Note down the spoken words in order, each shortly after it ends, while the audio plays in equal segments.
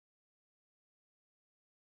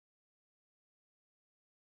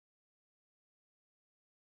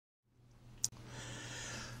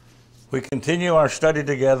We continue our study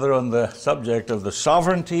together on the subject of the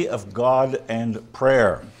sovereignty of God and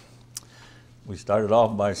prayer. We started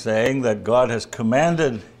off by saying that God has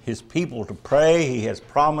commanded his people to pray. He has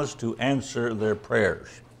promised to answer their prayers.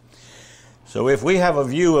 So if we have a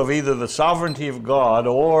view of either the sovereignty of God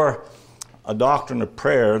or a doctrine of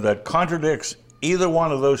prayer that contradicts either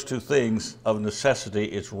one of those two things, of necessity,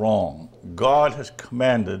 it's wrong. God has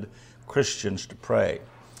commanded Christians to pray.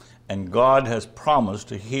 And God has promised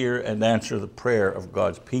to hear and answer the prayer of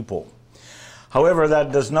God's people. However,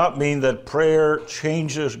 that does not mean that prayer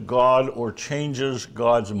changes God or changes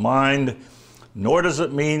God's mind, nor does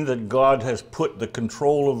it mean that God has put the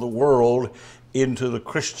control of the world into the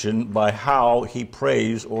Christian by how he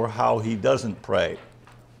prays or how he doesn't pray.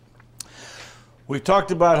 We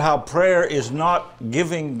talked about how prayer is not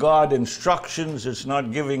giving God instructions, it's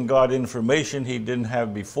not giving God information he didn't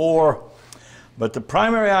have before. But the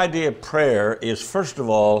primary idea of prayer is, first of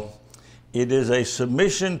all, it is a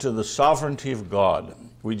submission to the sovereignty of God.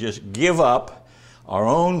 We just give up our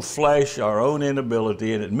own flesh, our own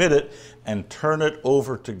inability, and admit it and turn it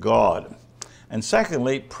over to God. And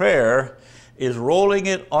secondly, prayer is rolling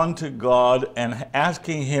it onto God and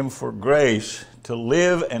asking him for grace to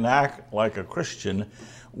live and act like a Christian,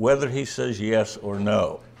 whether he says yes or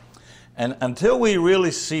no. And until we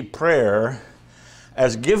really see prayer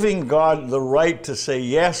as giving God the right to say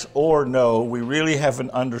yes or no, we really haven't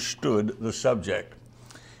understood the subject.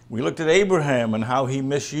 We looked at Abraham and how he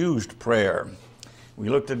misused prayer. We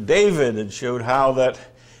looked at David and showed how that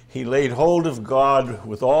he laid hold of God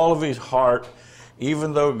with all of his heart.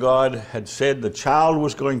 Even though God had said the child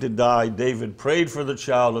was going to die, David prayed for the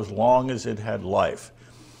child as long as it had life.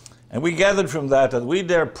 And we gathered from that that we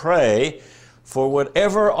dare pray for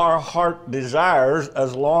whatever our heart desires,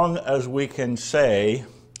 as long as we can say,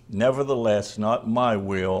 nevertheless, not my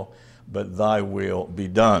will, but thy will be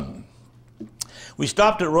done. We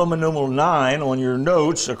stopped at Roman numeral 9 on your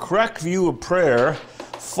notes. A correct view of prayer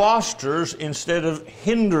fosters instead of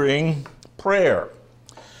hindering prayer.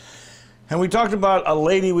 And we talked about a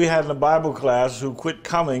lady we had in a Bible class who quit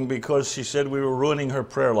coming because she said we were ruining her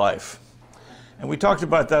prayer life. And we talked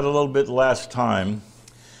about that a little bit last time.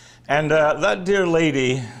 And that dear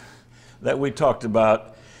lady that we talked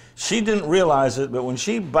about, she didn't realize it, but when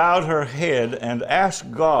she bowed her head and asked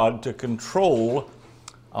God to control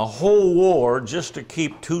a whole war just to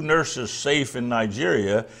keep 2 nurses safe in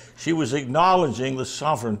Nigeria, she was acknowledging the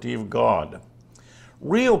sovereignty of God.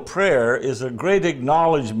 Real prayer is a great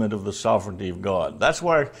acknowledgement of the sovereignty of God. That's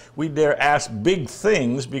why we dare ask big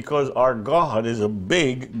things, because our God is a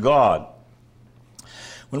big God.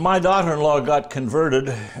 When my daughter-in-law got converted,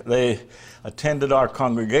 they attended our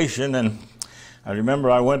congregation, and I remember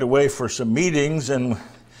I went away for some meetings, and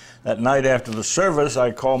that night after the service,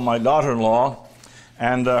 I called my daughter-in-law,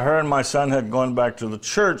 and her and my son had gone back to the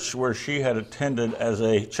church where she had attended as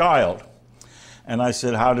a child. And I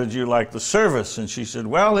said, "How did you like the service?" And she said,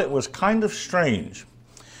 "Well, it was kind of strange."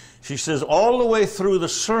 She says, all the way through the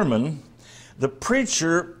sermon, the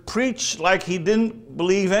preacher preached like he didn't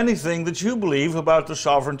believe anything that you believe about the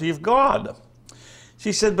sovereignty of God.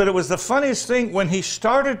 She said, but it was the funniest thing, when he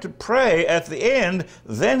started to pray at the end,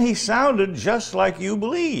 then he sounded just like you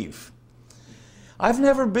believe. I've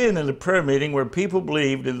never been in a prayer meeting where people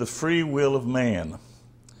believed in the free will of man.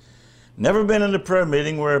 Never been in a prayer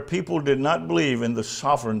meeting where people did not believe in the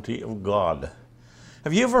sovereignty of God.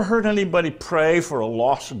 Have you ever heard anybody pray for a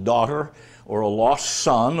lost daughter or a lost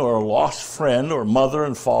son or a lost friend or mother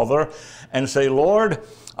and father and say, "Lord,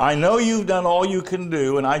 I know you've done all you can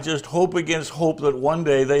do, and I just hope against hope that one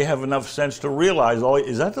day they have enough sense to realize,"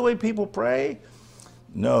 is that the way people pray?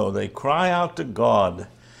 No, they cry out to God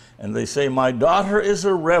and they say, "My daughter is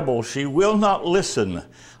a rebel. She will not listen.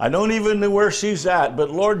 I don't even know where she's at, but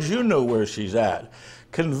Lord, you know where she's at.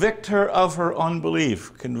 Convict her of her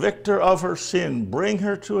unbelief. Convict her of her sin. Bring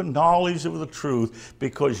her to a knowledge of the truth,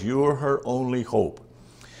 because you're her only hope."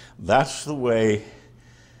 That's the way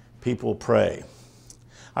people pray.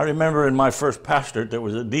 I remember in my first pastorate, there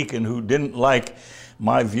was a deacon who didn't like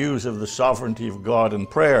my views of the sovereignty of God and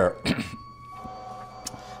prayer.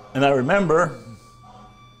 And I remember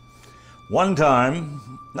one time,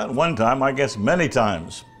 not one time, I guess many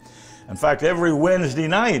times. In fact, every Wednesday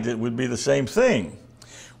night it would be the same thing.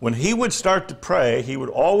 When he would start to pray, he would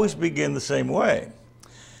always begin the same way.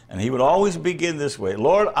 And he would always begin this way: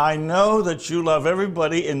 "Lord, I know that you love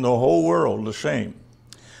everybody in the whole world the same.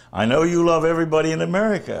 I know you love everybody in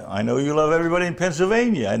America. I know you love everybody in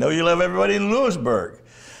Pennsylvania. I know you love everybody in Lewisburg.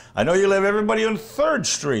 I know you love everybody on 3rd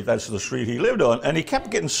Street." That's the street he lived on. And he kept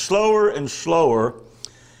getting slower and slower.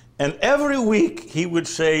 And every week he would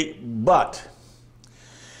say, "But."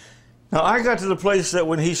 Now, I got to the place that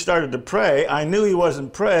when he started to pray, I knew he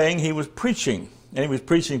wasn't praying, he was preaching. And he was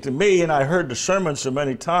preaching to me, and I heard the sermon so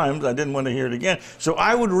many times, I didn't want to hear it again. So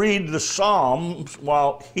I would read the Psalms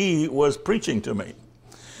while he was preaching to me.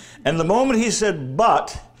 And the moment he said,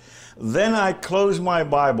 but, then I closed my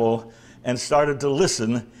Bible and started to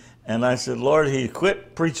listen. And I said, Lord, he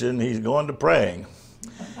quit preaching, he's going to praying.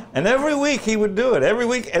 And every week he would do it, every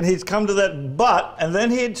week, and he'd come to that but, and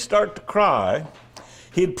then he'd start to cry.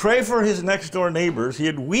 He'd pray for his next door neighbors,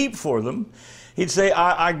 he'd weep for them. He'd say,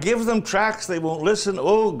 I give them tracts, they won't listen.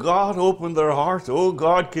 Oh, God, open their hearts. Oh,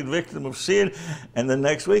 God, convict them of sin. And the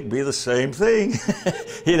next week, be the same thing.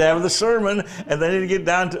 He'd have the sermon, and then he'd get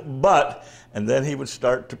down to but, and then he would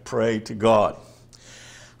start to pray to God.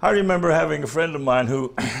 I remember having a friend of mine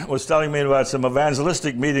who was telling me about some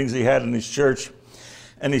evangelistic meetings he had in his church.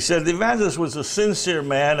 And he said the evangelist was a sincere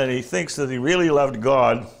man, and he thinks that he really loved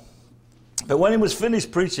God. But when he was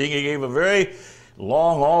finished preaching, he gave a very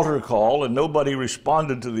long altar call, and nobody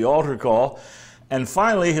responded to the altar call. And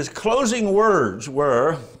finally, his closing words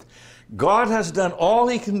were, God has done all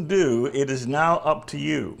he can do. It is now up to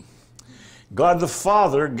you. God the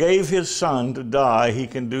Father gave his Son to die. He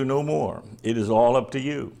can do no more. It is all up to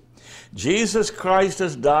you. Jesus Christ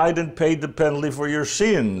has died and paid the penalty for your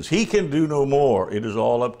sins. He can do no more. It is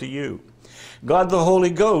all up to you. God the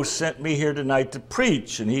Holy Ghost sent me here tonight to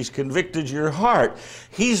preach, and he's convicted your heart.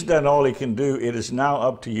 He's done all he can do. It is now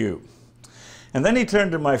up to you. And then he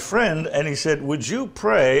turned to my friend and he said, would you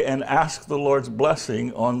pray and ask the Lord's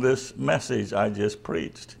blessing on this message I just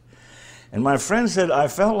preached? And my friend said, I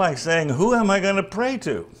felt like saying, who am I going to pray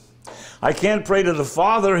to? I can't pray to the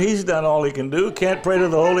Father. He's done all he can do. Can't pray to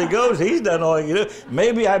the Holy Ghost. He's done all he can do.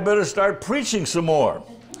 Maybe I better start preaching some more.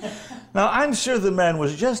 Now, I'm sure the man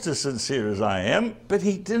was just as sincere as I am, but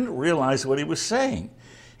he didn't realize what he was saying.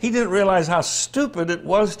 He didn't realize how stupid it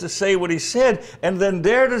was to say what he said and then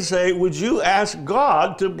dare to say, would you ask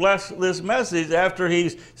God to bless this message after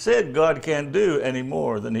he's said God can't do any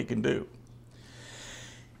more than he can do?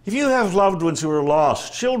 If you have loved ones who are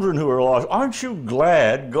lost, children who are lost, aren't you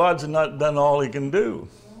glad God's not done all he can do?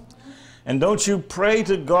 And don't you pray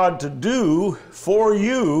to God to do for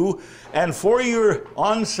you and for your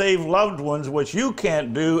unsaved loved ones what you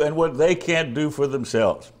can't do and what they can't do for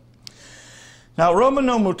themselves? Now, Roman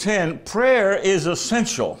numeral 10, prayer is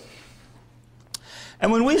essential.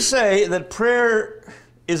 And when we say that prayer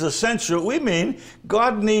is essential, we mean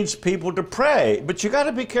God needs people to pray. But you got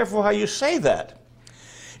to be careful how you say that.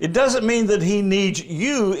 It doesn't mean that he needs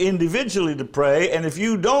you individually to pray, and if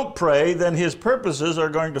you don't pray, then his purposes are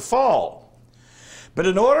going to fall. But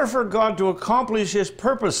in order for God to accomplish his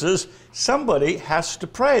purposes, somebody has to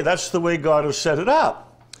pray. That's the way God has set it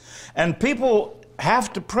up. And people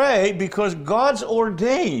have to pray because God's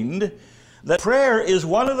ordained that prayer is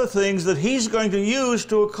one of the things that he's going to use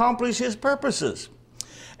to accomplish his purposes.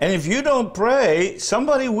 And if you don't pray,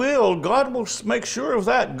 somebody will. God will make sure of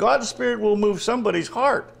that. God's Spirit will move somebody's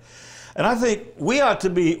heart. And I think we ought to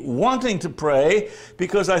be wanting to pray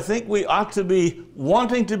because I think we ought to be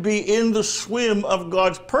wanting to be in the swim of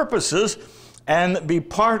God's purposes and be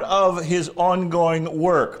part of his ongoing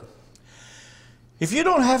work. If you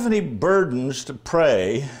don't have any burdens to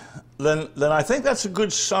pray, then I think that's a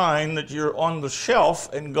good sign that you're on the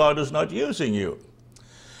shelf and God is not using you.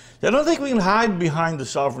 I don't think we can hide behind the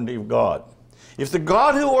sovereignty of God. If the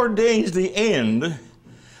God who ordains the end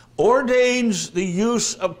ordains the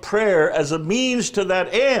use of prayer as a means to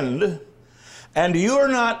that end, and you're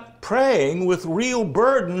not praying with real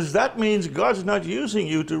burdens, that means God's not using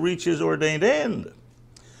you to reach his ordained end.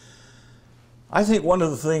 I think one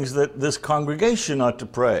of the things that this congregation ought to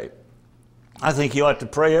pray, I think you ought to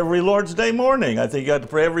pray every Lord's Day morning. I think you ought to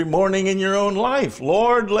pray every morning in your own life.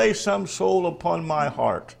 Lord, lay some soul upon my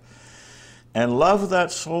heart and love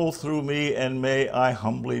that soul through me, and may I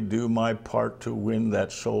humbly do my part to win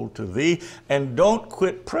that soul to thee. And don't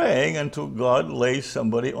quit praying until God lays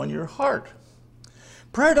somebody on your heart.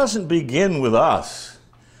 Prayer doesn't begin with us.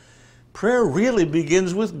 Prayer really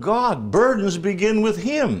begins with God. Burdens begin with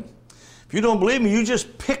him. If you don't believe me, you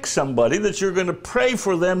just pick somebody that you're going to pray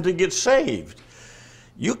for them to get saved.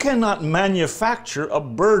 You cannot manufacture a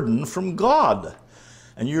burden from God.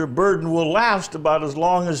 And your burden will last about as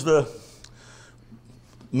long as the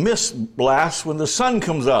mist blasts when the sun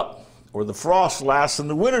comes up, or the frost lasts in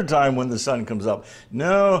the wintertime when the sun comes up.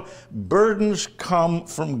 No, burdens come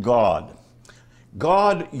from God.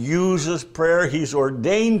 God uses prayer. He's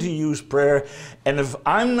ordained to use prayer. And if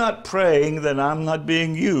I'm not praying, then I'm not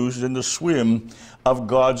being used in the swim of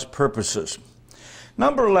God's purposes.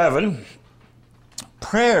 Number 11,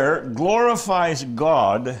 prayer glorifies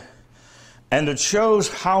God And it shows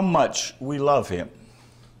how much we love him.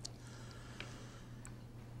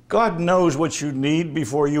 God knows what you need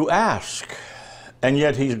before you ask, and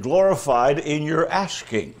yet he's glorified in your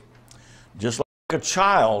asking. Just like a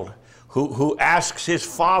child who asks his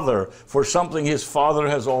father for something his father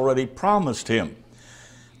has already promised him.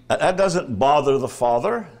 That doesn't bother the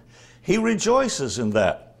Father. He rejoices in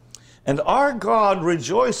that. And our God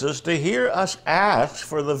rejoices to hear us ask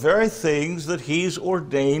for the very things that he's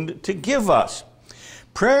ordained to give us.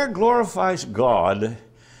 Prayer glorifies God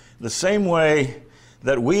the same way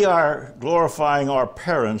that we are glorifying our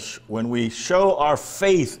parents when we show our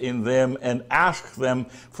faith in them and ask them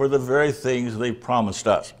for the very things they promised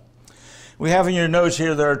us. We have in your notes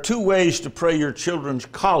here, there are 2 ways to pay your children's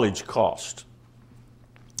college cost.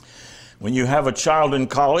 When you have a child in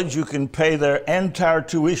college, you can pay their entire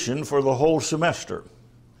tuition for the whole semester.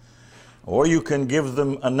 Or you can give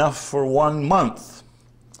them enough for 1 month.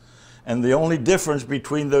 And the only difference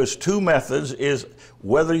between those 2 methods is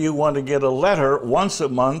whether you want to get a letter once a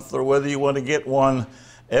month or whether you want to get one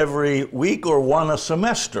every week or one a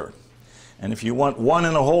semester. And if you want one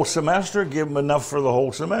in a whole semester, give them enough for the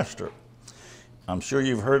whole semester. I'm sure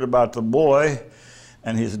you've heard about the boy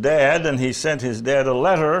and his dad, and he sent his dad a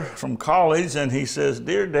letter from college, and he says,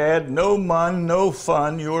 "Dear Dad, no mun, no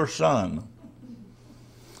fun, your son."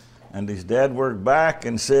 And his dad worked back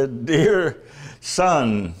and said, "Dear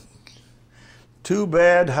son, too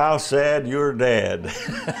bad, how sad your dad."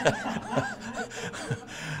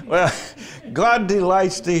 Well, God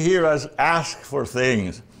delights to hear us ask for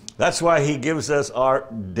things. That's why he gives us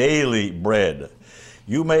our daily bread.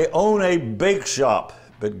 You may own a bake shop,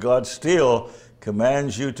 but God still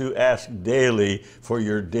commands you to ask daily for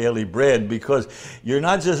your daily bread, because you're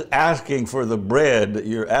not just asking for the bread,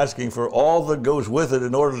 you're asking for all that goes with it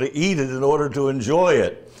in order to eat it, in order to enjoy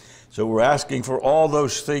it. So we're asking for all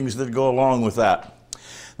those things that go along with that.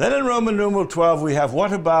 Then in Roman numeral 12 we have,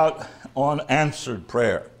 what about unanswered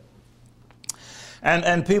prayer?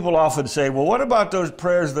 And people often say, well, what about those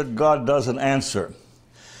prayers that God doesn't answer?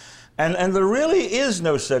 And there really is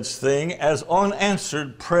no such thing as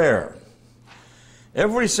unanswered prayer.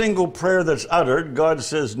 Every single prayer that's uttered, God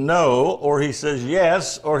says no, or he says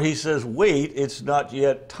yes, or he says wait, it's not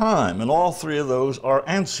yet time. And all 3 of those are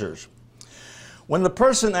answers. When the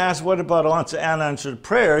person asks, what about unanswered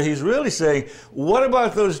prayer, he's really saying, what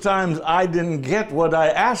about those times I didn't get what I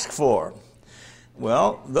asked for?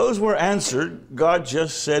 Well, those were answered. God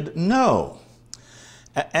just said no.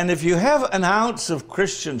 And if you have an ounce of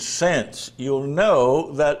Christian sense, you'll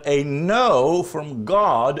know that a no from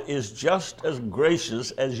God is just as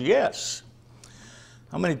gracious as yes.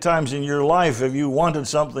 How many times in your life have you wanted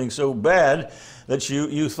something so bad that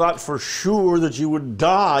you thought for sure that you would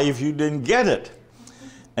die if you didn't get it?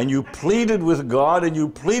 And you pleaded with God, and you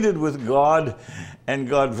pleaded with God, and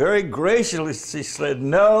God very graciously said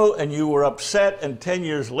no, and you were upset, and 10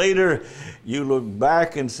 years later, you looked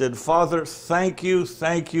back and said, Father, thank you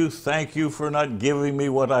for not giving me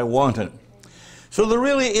what I wanted. So there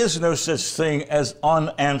really is no such thing as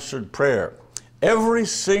unanswered prayer. Every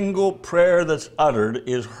single prayer that's uttered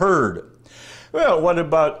is heard. Well, what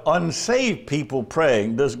about unsaved people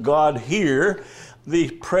praying? Does God hear the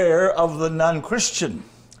prayer of the non-Christian?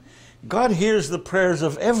 God hears the prayers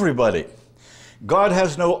of everybody. God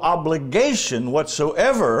has no obligation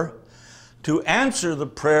whatsoever to answer the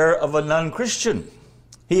prayer of a non-Christian.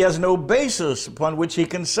 He has no basis upon which he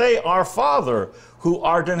can say, Our Father, who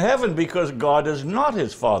art in heaven, because God is not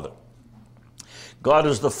his Father. God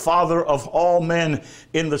is the Father of all men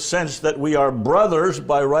in the sense that we are brothers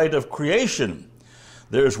by right of creation.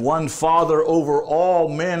 There's one Father over all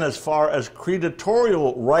men as far as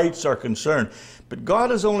creatorial rights are concerned. But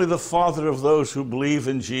God is only the Father of those who believe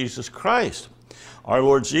in Jesus Christ. Our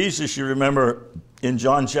Lord Jesus, you remember in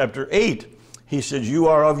John chapter 8, he said, you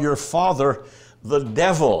are of your father, the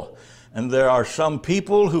devil. And there are some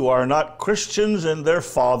people who are not Christians and their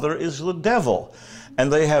father is the devil.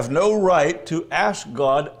 And they have no right to ask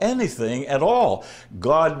God anything at all.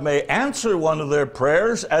 God may answer one of their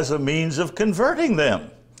prayers as a means of converting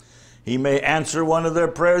them. He may answer one of their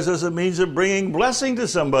prayers as a means of bringing blessing to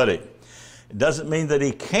somebody. It doesn't mean that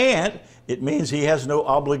he can't. It means he has no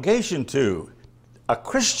obligation to. A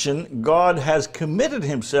Christian, God has committed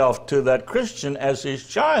himself to that Christian as his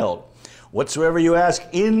child. Whatsoever you ask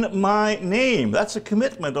in my name, that's a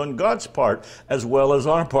commitment on God's part as well as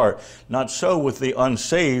our part. Not so with the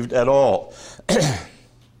unsaved at all.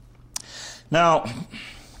 Now,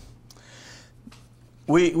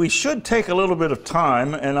 we should take a little bit of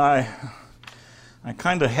time, and I I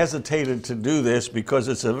kind of hesitated to do this because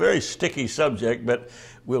it's a very sticky subject, but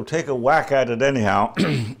we'll take a whack at it anyhow.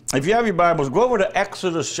 If you have your Bibles, go over to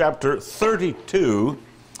Exodus chapter 32.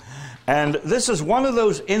 And this is one of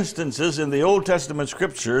those instances in the Old Testament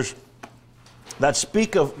scriptures that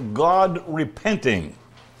speak of God repenting.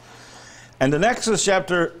 And in Exodus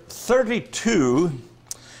chapter 32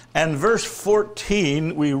 and verse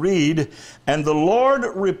 14, we read, "And the Lord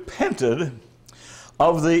repented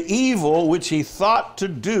of the evil which he thought to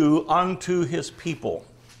do unto his people."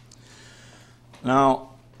 Now,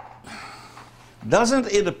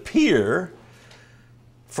 doesn't it appear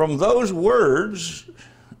from those words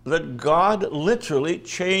that God literally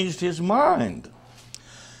changed his mind?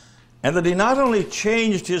 And that he not only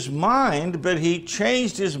changed his mind, but he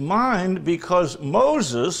changed his mind because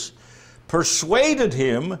Moses persuaded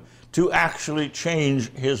him to actually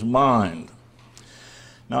change his mind.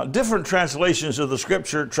 Now, different translations of the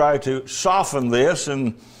scripture try to soften this,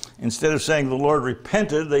 and instead of saying the Lord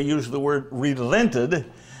repented, they use the word relented,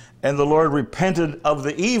 and the Lord repented of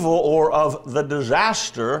the evil or of the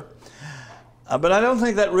disaster. But I don't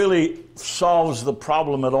think that really solves the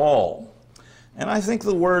problem at all. And I think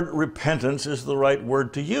the word repentance is the right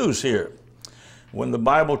word to use here. When the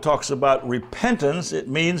Bible talks about repentance, it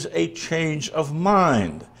means a change of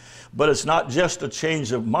mind. But it's not just a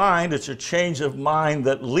change of mind, it's a change of mind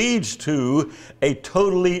that leads to a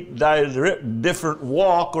totally different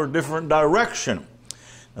walk or different direction.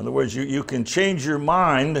 In other words, you can change your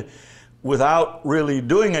mind without really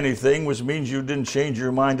doing anything, which means you didn't change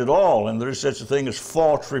your mind at all, and there is such a thing as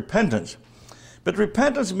false repentance. But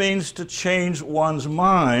repentance means to change one's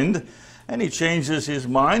mind, and he changes his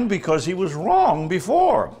mind because he was wrong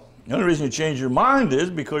before. The only reason you change your mind is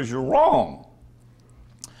because you're wrong.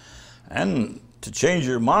 And to change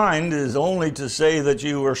your mind is only to say that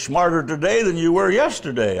you are smarter today than you were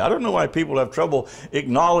yesterday. I don't know why people have trouble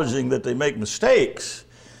acknowledging that they make mistakes.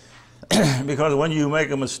 Because when you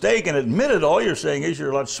make a mistake and admit it, all you're saying is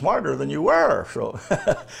you're a lot smarter than you were. So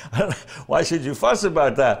why should you fuss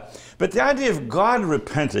about that? But the idea of God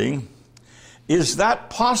repenting, is that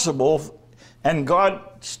possible and God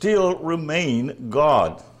still remain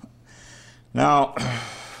God? Now,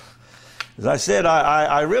 as I said,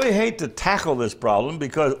 I really hate to tackle this problem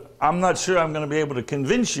because I'm not sure I'm going to be able to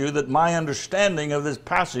convince you that my understanding of this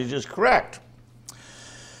passage is correct.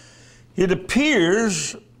 It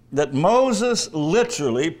appears that Moses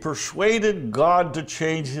literally persuaded God to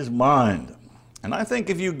change his mind. And I think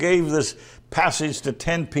if you gave this passage to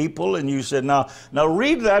 10 people and you said, now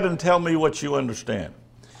read that and tell me what you understand.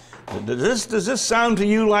 Does this sound to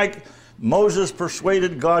you like Moses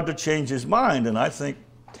persuaded God to change his mind? And I think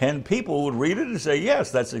 10 people would read it and say,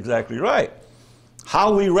 yes, that's exactly right.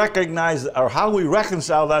 How we recognize or how we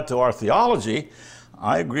reconcile that to our theology,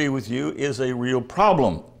 I agree with you, is a real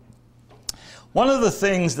problem. One of the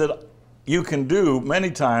things that you can do many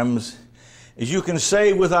times is you can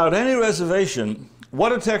say without any reservation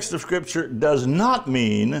what a text of Scripture does not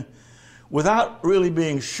mean without really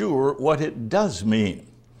being sure what it does mean.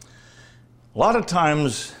 A lot of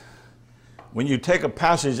times when you take a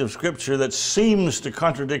passage of Scripture that seems to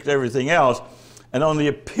contradict everything else and on the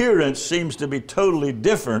appearance seems to be totally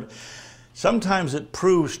different, sometimes it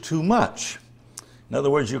proves too much. In other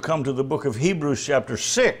words, you come to the book of Hebrews chapter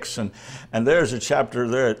 6, and there's a chapter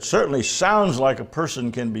there. It certainly sounds like a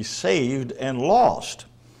person can be saved and lost,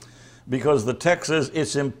 because the text says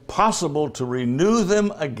it's impossible to renew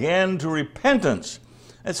them again to repentance.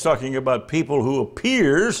 It's talking about people who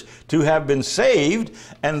appears to have been saved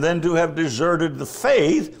and then to have deserted the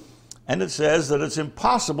faith. And it says that it's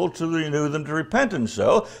impossible to renew them to repentance.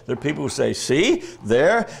 So there are people who say, see,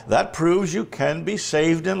 there, that proves you can be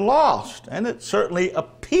saved and lost. And it certainly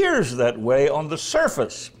appears that way on the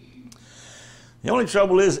surface. The only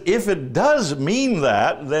trouble is, if it does mean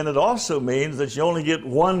that, then it also means that you only get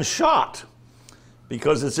one shot,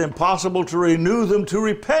 because it's impossible to renew them to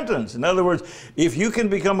repentance. In other words, if you can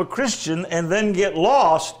become a Christian and then get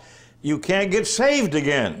lost, you can't get saved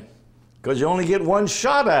again, because you only get one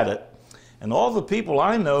shot at it. And all the people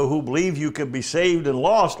I know who believe you can be saved and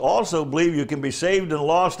lost also believe you can be saved and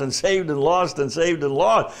lost and saved and lost and saved and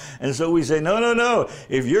lost. And so we say, no, no, no.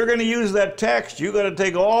 If you're going to use that text, you've got to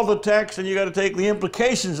take all the text and you've got to take the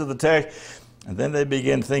implications of the text. And then they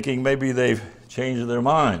begin thinking maybe they've changed their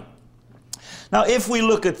mind. Now, if we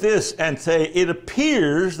look at this and say it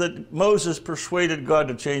appears that Moses persuaded God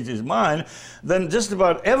to change his mind, then just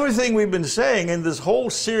about everything we've been saying in this whole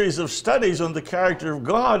series of studies on the character of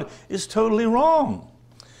God is totally wrong.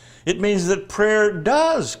 It means that prayer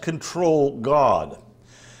does control God.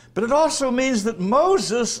 But it also means that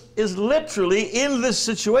Moses is literally in this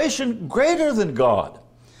situation greater than God.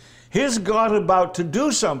 Here's God about to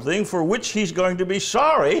do something for which he's going to be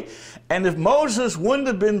sorry. And if Moses wouldn't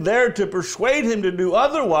have been there to persuade him to do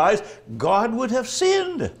otherwise, God would have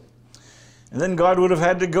sinned. And then God would have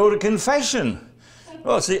had to go to confession.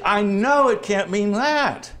 Well, see, I know it can't mean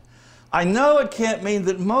that. I know it can't mean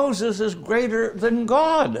that Moses is greater than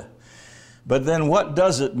God. But then what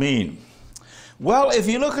does it mean? Well, if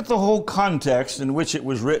you look at the whole context in which it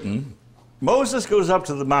was written, Moses goes up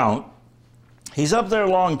to the mount. He's up there a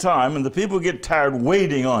long time, and the people get tired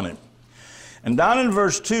waiting on him. And down in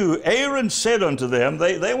verse 2, Aaron said unto them,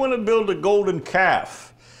 they want to build a golden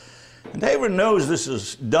calf. And Aaron knows this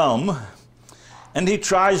is dumb, and he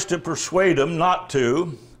tries to persuade them not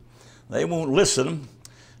to. They won't listen.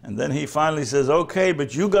 And then he finally says, okay,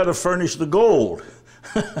 but you got to furnish the gold.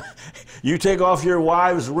 You take off your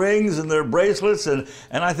wives' rings and their bracelets, and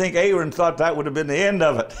I think Aaron thought that would have been the end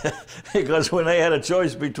of it. Because when they had a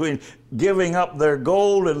choice between giving up their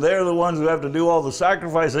gold and they're the ones who have to do all the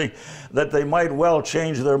sacrificing, that they might well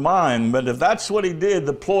change their mind. But if that's what he did,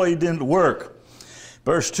 the ploy didn't work.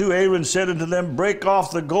 Verse 2, Aaron said unto them, break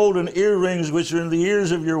off the golden earrings which are in the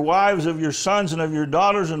ears of your wives, of your sons, and of your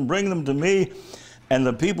daughters, and bring them to me. And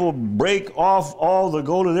the people break off all the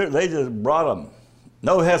golden earrings. They just brought them.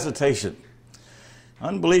 No hesitation.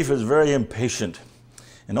 Unbelief is very impatient,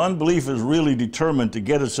 and unbelief is really determined to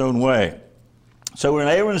get its own way. So when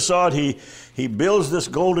Aaron saw it, he builds this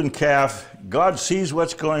golden calf. God sees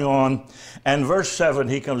what's going on, and verse 7,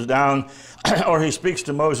 he comes down, or he speaks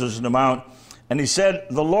to Moses in the mount, and he said,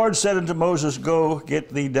 the Lord said unto Moses, go, get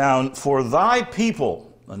thee down, for thy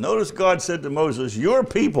people. Now notice God said to Moses, your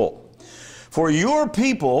people, for your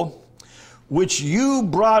people, which you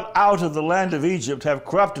brought out of the land of Egypt, have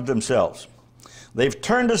corrupted themselves. They've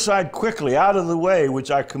turned aside quickly out of the way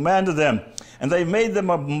which I commanded them, and they've made them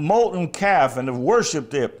a molten calf and have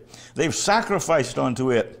worshipped it. They've sacrificed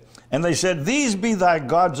unto it. And they said, these be thy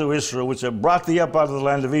gods, O Israel, which have brought thee up out of the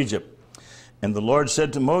land of Egypt. And the Lord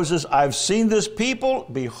said to Moses, I've seen this people.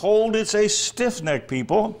 Behold, it's a stiff-necked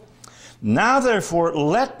people. Now therefore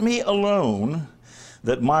let me alone,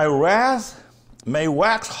 that my wrath may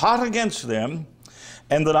wax hot against them,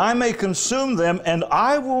 and that I may consume them, and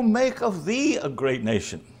I will make of thee a great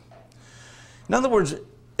nation. In other words,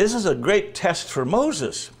 this is a great test for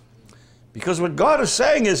Moses, because what God is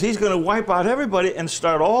saying is he's going to wipe out everybody and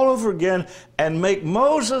start all over again and make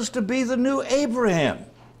Moses to be the new Abraham.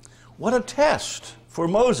 What a test for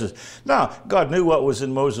Moses. Now, God knew what was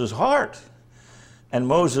in Moses' heart, and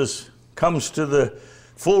Moses comes to the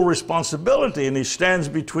full responsibility, and he stands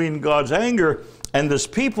between God's anger and this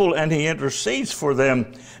people, and he intercedes for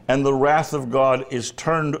them, and the wrath of God is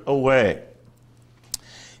turned away.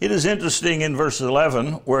 It is interesting in verse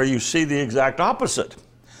 11 where you see the exact opposite.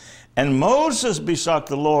 And Moses besought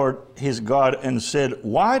the Lord his God and said,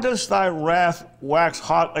 why does thy wrath wax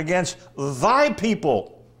hot against thy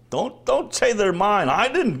people? Don't say they're mine. I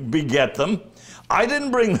didn't beget them. I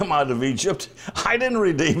didn't bring them out of Egypt. I didn't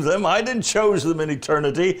redeem them. I didn't choose them in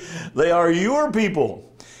eternity. They are your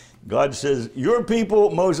people. God says, your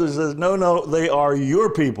people. Moses says, no, they are your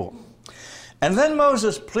people. And then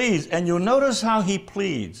Moses pleads, and you'll notice how he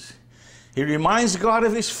pleads. He reminds God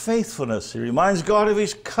of his faithfulness. He reminds God of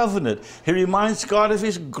his covenant. He reminds God of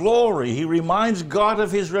his glory. He reminds God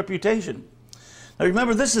of his reputation. Now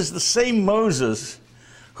remember, this is the same Moses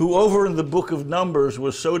who over in the book of Numbers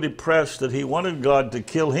was so depressed that he wanted God to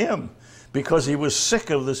kill him because he was sick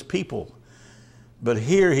of this people. But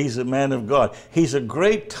here he's a man of God. He's a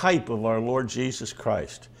great type of our Lord Jesus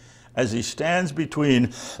Christ as he stands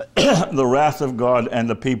between the wrath of God and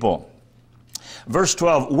the people. Verse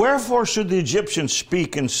 12, wherefore should the Egyptians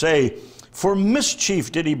speak and say, for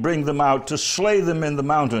mischief did he bring them out, to slay them in the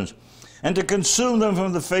mountains, and to consume them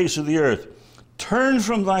from the face of the earth. Turn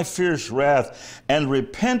from thy fierce wrath, and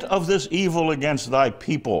repent of this evil against thy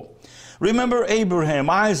people. Remember Abraham,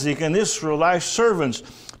 Isaac, and Israel, thy servants,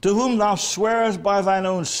 to whom thou swearest by thine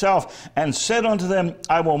own self, and said unto them,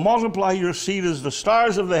 I will multiply your seed as the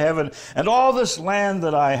stars of the heaven, and all this land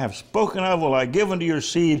that I have spoken of will I give unto your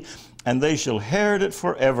seed, and they shall inherit it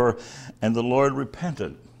forever. And the Lord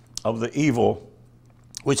repented of the evil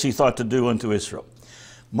which he thought to do unto Israel.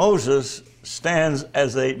 Moses stands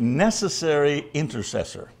as a necessary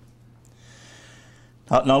intercessor.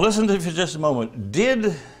 Now listen to me for just a moment.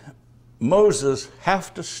 Did Moses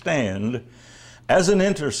have to stand as an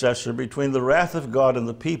intercessor between the wrath of God and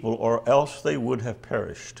the people, or else they would have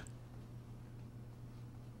perished?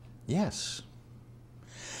 Yes.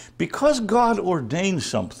 Because God ordained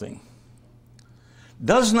something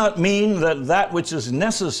does not mean that that which is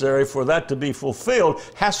necessary for that to be fulfilled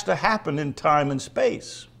has to happen in time and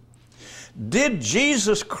space. Did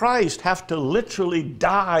Jesus Christ have to literally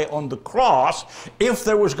die on the cross if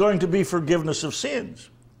there was going to be forgiveness of sins?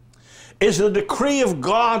 Is the decree of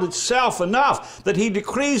God itself enough that he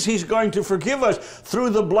decrees he's going to forgive us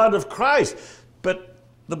through the blood of Christ? But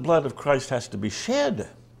the blood of Christ has to be shed.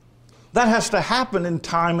 That has to happen in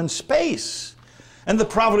time and space. And the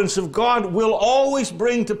providence of God will always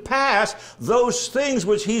bring to pass those things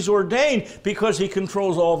which he's ordained because he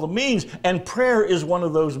controls all the means, and prayer is one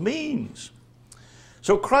of those means.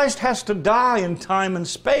 So Christ has to die in time and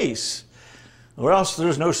space, or else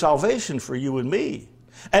there's no salvation for you and me.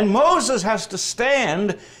 And Moses has to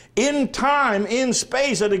stand in time, in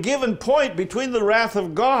space, at a given point between the wrath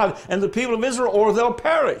of God and the people of Israel, or they'll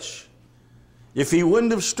perish. If he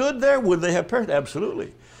wouldn't have stood there, would they have perished?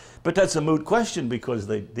 Absolutely. But that's a moot question because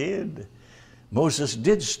they did. Moses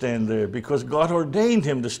did stand there because God ordained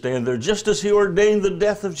him to stand there, just as he ordained the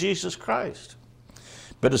death of Jesus Christ.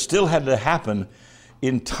 But it still had to happen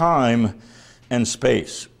in time and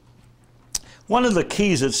space. One of the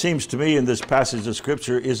keys, it seems to me, in this passage of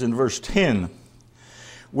Scripture is in verse 10,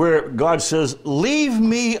 where God says, "Leave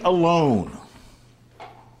me alone.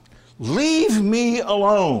 Leave me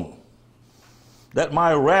alone, that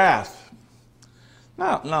my wrath..."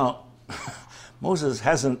 Now, Moses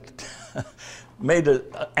hasn't made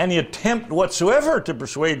any attempt whatsoever to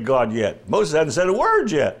persuade God yet. Moses hasn't said a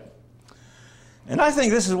word yet. And I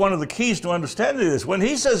think this is one of the keys to understanding this. When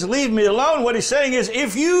he says, "Leave me alone," what he's saying is,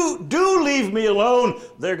 if you do leave me alone,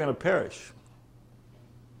 they're going to perish.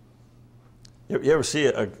 You ever see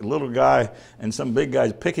a little guy and some big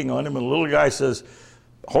guy's picking on him, and the little guy says,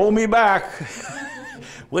 "Hold me back."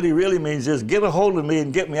 What he really means is, get a hold of me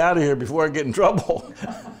and get me out of here before I get in trouble.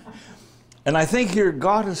 And I think here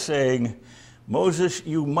God is saying, Moses,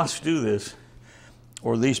 you must do this,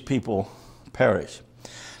 or these people perish.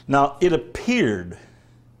 Now, it appeared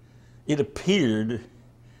to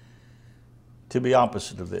be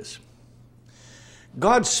opposite of this.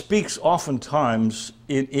 God speaks oftentimes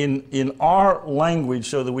in our language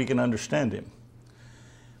so that we can understand him.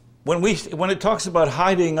 When it talks about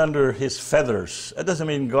hiding under his feathers, that doesn't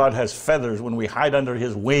mean God has feathers when we hide under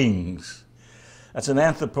his wings. That's an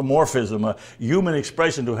anthropomorphism, a human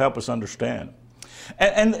expression to help us understand.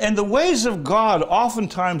 And the ways of God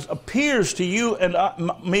oftentimes appears to you and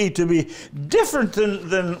me to be different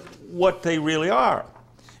than what they really are.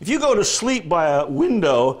 If you go to sleep by a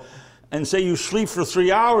window and say you sleep for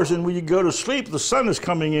 3 hours, and when you go to sleep, the sun is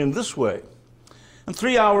coming in this way. And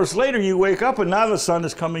 3 hours later, you wake up and now the sun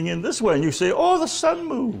is coming in this way. And you say, "Oh, the sun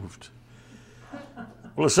moved."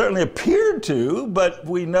 Well, it certainly appeared to, but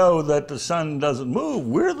we know that the sun doesn't move.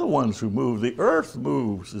 We're the ones who move. The earth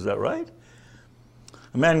moves. Is that right?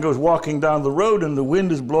 A man goes walking down the road and the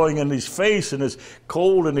wind is blowing in his face and it's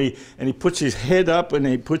cold, and he puts his head up and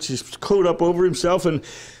he puts his coat up over himself, and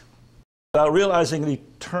without realizing, he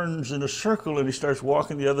turns in a circle and he starts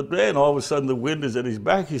walking the other way, and all of a sudden the wind is at his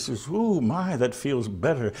back. He says, "Ooh, my, that feels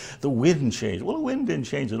better." The wind changed. Well, the wind didn't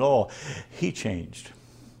change at all. He changed.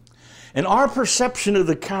 And our perception of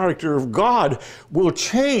the character of God will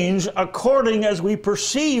change according as we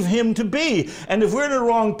perceive him to be. And if we're in the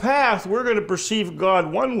wrong path, we're going to perceive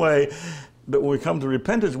God one way, but when we come to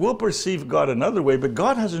repentance, we'll perceive God another way. But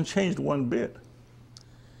God hasn't changed one bit.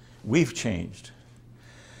 We've changed.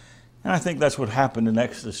 And I think that's what happened in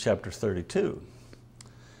Exodus chapter 32.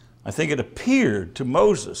 I think it appeared to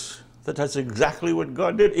Moses that that's exactly what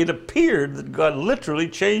God did. It appeared that God literally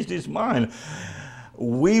changed his mind.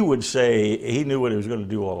 We would say he knew what he was going to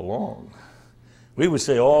do all along. We would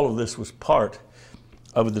say all of this was part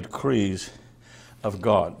of the decrees of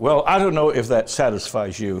God. Well, I don't know if that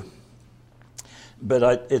satisfies you,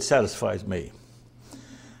 but it satisfies me.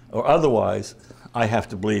 Or otherwise, I have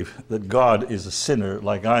to believe that God is a sinner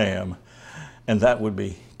like I am, and that would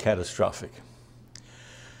be catastrophic.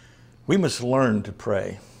 We must learn to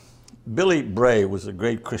pray. Billy Bray was a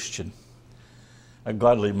great Christian, a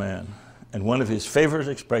godly man, and one of his favorite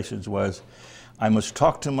expressions was, "I must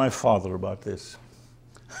talk to my Father about this."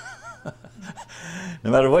 No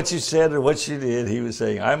matter what you said or what you did, he was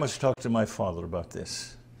saying, "I must talk to my Father about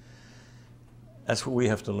this." That's what we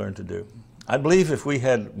have to learn to do. I believe if we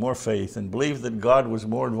had more faith and believed that God was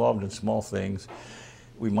more involved in small things,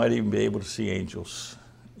 we might even be able to see angels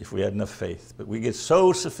if we had enough faith. But we get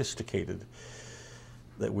so sophisticated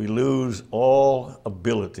that we lose all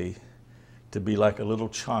ability to be like a little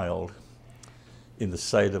child in the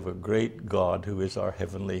sight of a great God who is our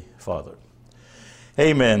Heavenly Father.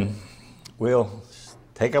 Amen. We'll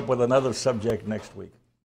take up with another subject next week.